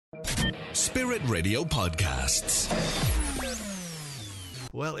Spirit Radio Podcasts.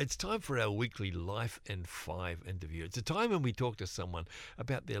 Well, it's time for our weekly Life in 5 interview. It's a time when we talk to someone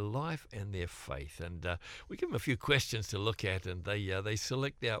about their life and their faith. And we give them a few questions to look at, and they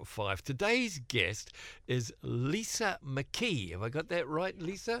select out 5. Today's guest is Lisa McKee. Have I got that right,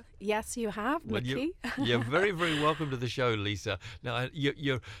 Lisa? Yes, you have, McKee. You're very, very welcome to the show, Lisa. Now,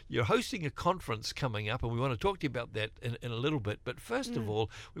 you're hosting a conference coming up, and we want to talk to you about that in a little bit. But first of all,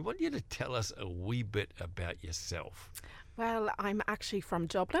 we want you to tell us a wee bit about yourself. Well, I'm actually from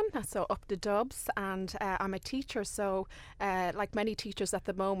Dublin, so up the Dubs, and I'm a teacher. So like many teachers at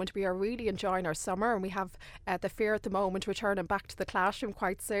the moment, we are really enjoying our summer, and we have the fear at the moment returning back to the classroom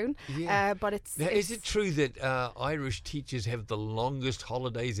quite soon. Yeah. But it's is it true that Irish teachers have the longest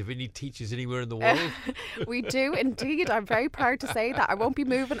holidays of any teachers anywhere in the world? We do indeed. I'm very proud to say that. I won't be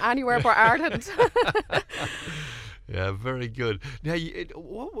moving anywhere but Ireland. Yeah, very good. Now, I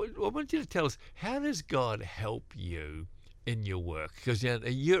want you to tell us, how does God help you in your work? Because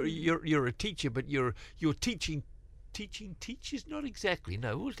you're a teacher, but you're teaching teachers? Not exactly.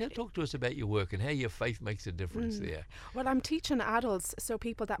 No. Well, talk to us about your work and how your faith makes a difference there. Well, I'm teaching adults, so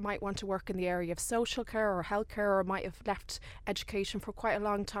people that might want to work in the area of social care or healthcare, or might have left education for quite a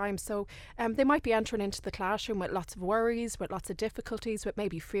long time. So they might be entering into the classroom with lots of worries, with lots of difficulties, with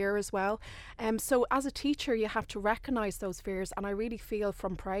maybe fear as well. So as a teacher, you have to recognise those fears, and I really feel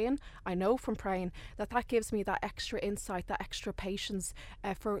from praying, I know from praying, that gives me that extra insight, that extra patience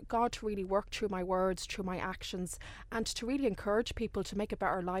for God to really work through my words, through my actions, and to really encourage people to make a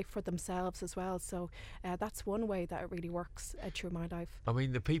better life for themselves as well. So that's one way that it really works through my life. I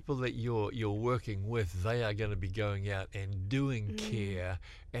mean, the people that you're working with, they are going to be going out and doing care,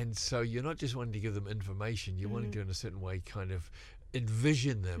 and so you're not just wanting to give them information, you're wanting to, in a certain way, kind of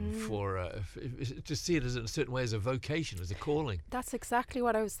envision them to see it as in a certain way as a vocation, as a calling. That's exactly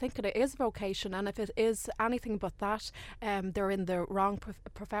what I was thinking. It is vocation, and if it is anything but that, they're in the wrong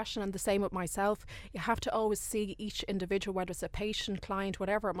profession. And the same with myself. You have to always see each individual, whether it's a patient, client,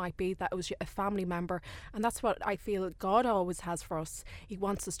 whatever it might be, that it was a family member. And that's what I feel God always has for us. He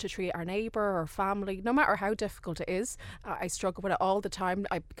wants us to treat our neighbour or family, no matter how difficult it is. I struggle with it all the time.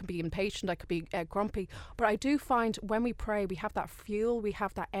 I can be impatient, I could be grumpy, but I do find when we pray, we have that fuel, we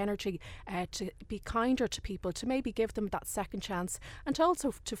have that energy to be kinder to people, to maybe give them that second chance, and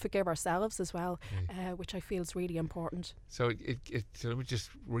also to forgive ourselves as well, which I feel is really important. So so let me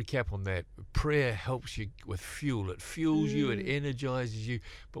just recap on that. Prayer helps you with fuel. It fuels you, it energizes you,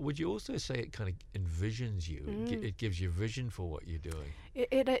 but would you also say it kind of envisions you? It gives you vision for what you're doing?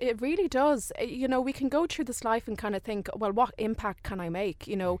 It really does. You know, we can go through this life and kind of think, well, what impact can I make?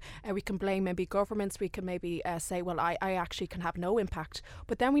 You know, we can blame maybe governments, we can maybe say, well, I actually can have no impact.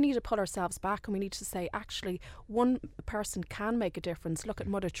 But then we need to pull ourselves back, and we need to say, actually, one person can make a difference. Look at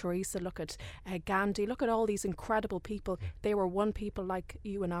Mother Teresa, look at Gandhi, look at all these incredible people. They were one people like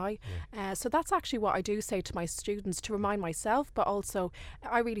you and I. So that's actually what I do say to my students, to remind myself, but also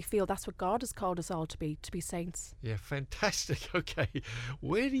I really feel that's what God has called us all to be saints. Yeah, fantastic. Okay.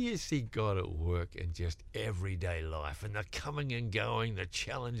 Where do you see God at work in just everyday life and the coming and going, the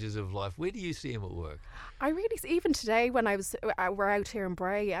challenges of life? Where do you see him at work? I really, even today when we're out here in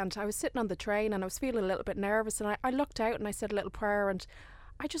Bray, and I was sitting on the train and I was feeling a little bit nervous, and I looked out and I said a little prayer, and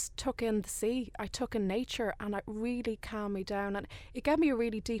I just took in the sea, I took in nature, and it really calmed me down, and it gave me a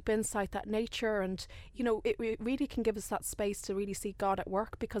really deep insight that nature, and you know, it really can give us that space to really see God at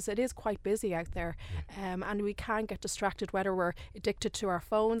work, because it is quite busy out there, and we can get distracted, whether we're addicted to our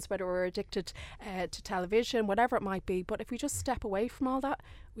phones, whether we're addicted to television, whatever it might be. But if we just step away from all that,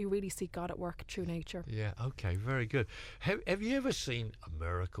 we really see God at work through nature. Yeah, okay, very good. Have you ever seen a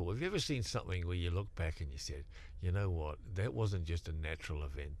miracle? Have you ever seen something where you look back and you said, you know what, that wasn't just a natural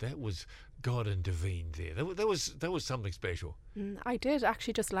event, that was God intervened there. That was something special. I did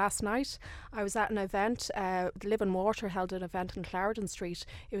actually. Just last night I was at an event. Living Water held an event in Clarendon Street.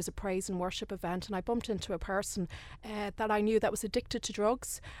 It was a praise and worship event, and I bumped into a person that I knew that was addicted to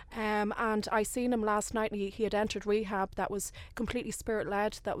drugs, and I seen him last night, and he had entered rehab. That was completely spirit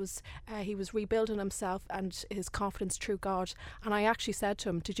led. That was he was rebuilding himself and his confidence through God. And I actually said to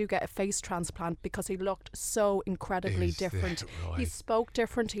him, did you get a face transplant? Because he looked so incredibly different. Right? He spoke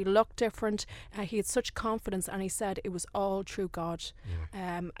different, he looked different, he had such confidence, and he said it was all through God.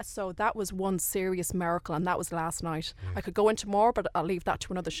 So that was one serious miracle, and that was last night. I could go into more, but I'll leave that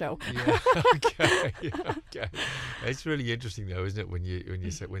to another show. Okay. It's really interesting though, isn't it, when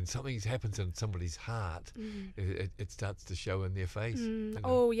you say when something happens in somebody's heart, it starts to show in their face.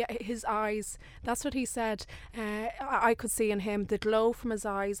 Oh yeah, his eyes, that's what he said. I could see in him the glow from his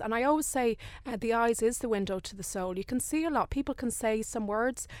eyes, and I always say the eyes is the window to the soul. You can see a lot. People can say some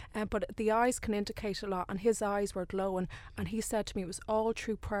words, but the eyes can indicate a lot. And his eyes were glowing. And he said to me, it was all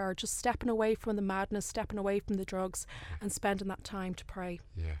through prayer, just stepping away from the madness, stepping away from the drugs, and spending that time to pray.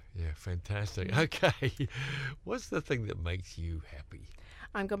 Yeah, fantastic. Okay, what's the thing that makes you happy?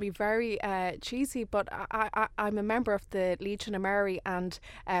 I'm going to be very cheesy, but I'm a member of the Legion of Mary, and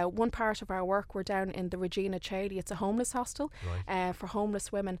one part of our work, we're down in the Regina Chaley. It's a homeless hostel for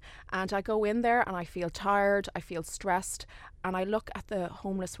homeless women, and I go in there and I feel tired, I feel stressed, and I look at the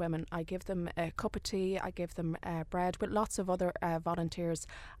homeless women. I give them a cup of tea, I give them bread with lots of other volunteers,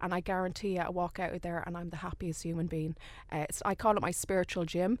 and I guarantee you I walk out of there and I'm the happiest human being. I call it my spiritual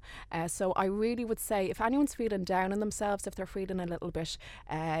gym. So I really would say, if anyone's feeling down on themselves, if they're feeling a little bit,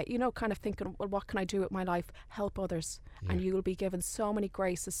 kind of thinking, well, what can I do with my life? Help others. And you will be given so many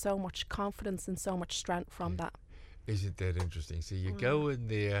graces, so much confidence and so much strength from that. Isn't that interesting? So you go in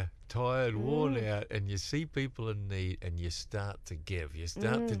there tired, worn out, and you see people in need, and you start to give. You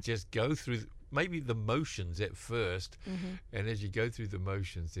start to just go through maybe the motions at first, and as you go through the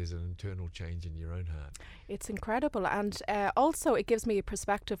motions, there's an internal change in your own heart. It's incredible, and also it gives me a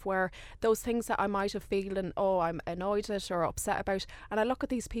perspective where those things that I might have feeling, I'm annoyed at or upset about, and I look at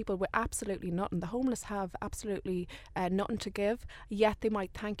these people with absolutely nothing. The homeless have absolutely nothing to give, yet they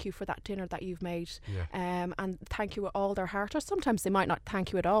might thank you for that dinner that you've made, and thank you with all their heart, or sometimes they might not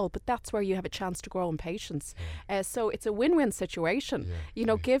thank you at all, but that's where you have a chance to grow in patience. So it's a win-win situation.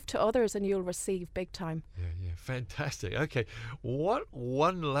 Give to others and you'll receive big time. Yeah, fantastic. Okay, what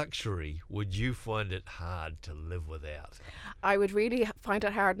one luxury would you find it hard to live without? I would really find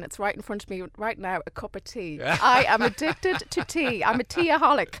it hard, and it's right in front of me right now, a cup of tea. I am addicted to tea. I'm a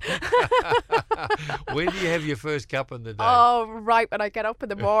teaaholic. When do you have your first cup in the day? Oh, right when I get up in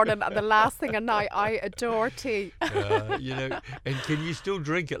the morning, and the last thing at night. I adore tea. And can you still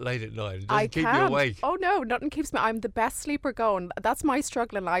drink it late at night? It doesn't I keep can. you awake. Oh no, nothing keeps me. I'm the best sleeper going. That's my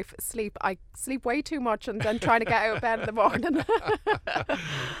struggle in life, sleep. I sleep way too much and then trying to get out of bed in the morning.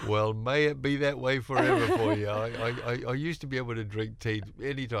 Well, may it be that way forever for you. I used to be able to drink tea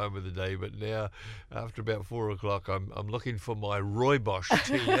any time of the day, but now after about 4 o'clock I'm looking for my rooibos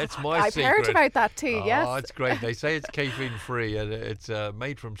tea. That's my secret. I've heard about that tea, yes. Oh, it's great. They say it's caffeine free, and it's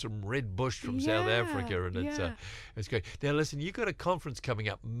made from some red bush from South Africa, and it's great. Now listen, you've got a conference coming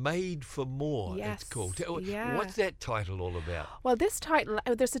up, Made for More. Yes. It's called. What's that title all about? Well, this title,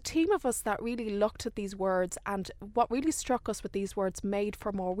 there's a team of us that really looked at these words, and what really struck us with these words, made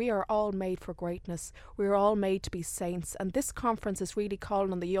for more. We are all made for greatness. We are all made to be saints, and this conference is really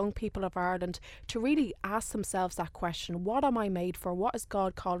calling on the young people of Ireland to really ask themselves that question: what am I made for? What is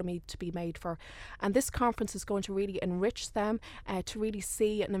God calling me to be made for? And this conference is going to really enrich them to really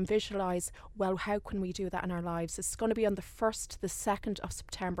see and visualise, well, how can we do that in our lives? It's going to be on the 1st to the 2nd of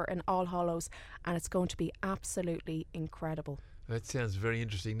September in All Hallows, and it's going to be absolutely incredible. That sounds very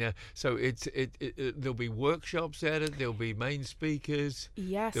interesting. Now, so there'll be workshops at it. There'll be main speakers.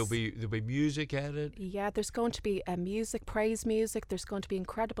 Yes. There'll be music at it. Yeah, there's going to be music, praise music. There's going to be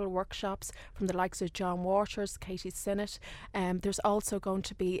incredible workshops from the likes of John Waters, Katie Sinnott. There's also going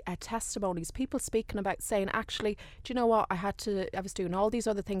to be testimonies. People speaking about saying, actually, do you know what? I was doing all these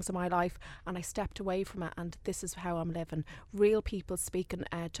other things in my life, and I stepped away from it, and this is how I'm living. Real people speaking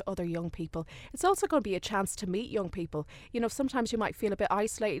to other young people. It's also going to be a chance to meet young people. Sometimes you might feel a bit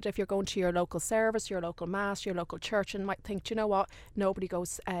isolated if you're going to your local service, your local mass, your local church, and might think, do you know what, nobody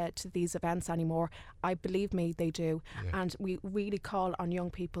goes to these events anymore. Believe me, they do. And we really call on young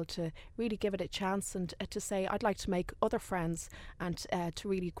people to really give it a chance and to say, I'd like to make other friends and to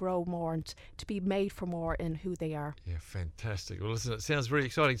really grow more and to be made for more in who they are. Yeah, fantastic. Well, listen, it sounds very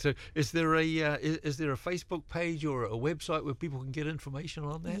exciting. So is there a Facebook page or a website where people can get information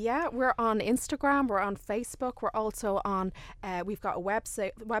on that? Yeah, we're on Instagram, we're on Facebook, we're also on we've got a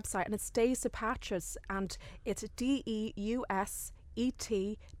website, and it's Days of Patches, and it's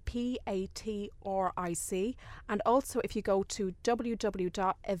DEUSETPATRIC. And also, if you go to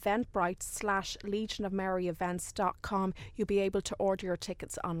www.eventbrite/legionofmaryevents.com, you'll be able to order your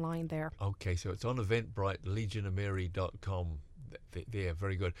tickets online there. Okay, so it's on Eventbrite, legionofmary.com. There,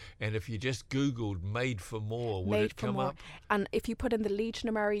 very good. And if you just Googled Made for More, would it come up? And if you put in the Legion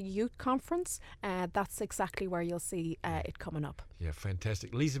of Mary Youth Conference, that's exactly where you'll see it coming up. Yeah,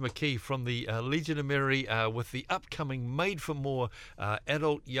 fantastic. Lisa McKee from the Legion of Mary with the upcoming Made for More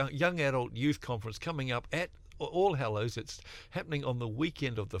young adult youth conference coming up at All Hallows. It's happening on the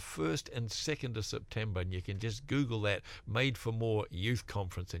weekend of the 1st and 2nd of September, and you can just Google that, Made for More Youth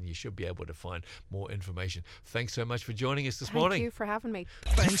Conference, and you should be able to find more information. Thanks so much for joining us this morning. Thank you for having me.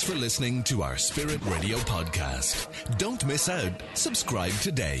 Thanks for listening to our Spirit Radio podcast. Don't miss out. Subscribe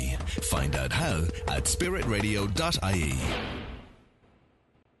today. Find out how at spiritradio.ie.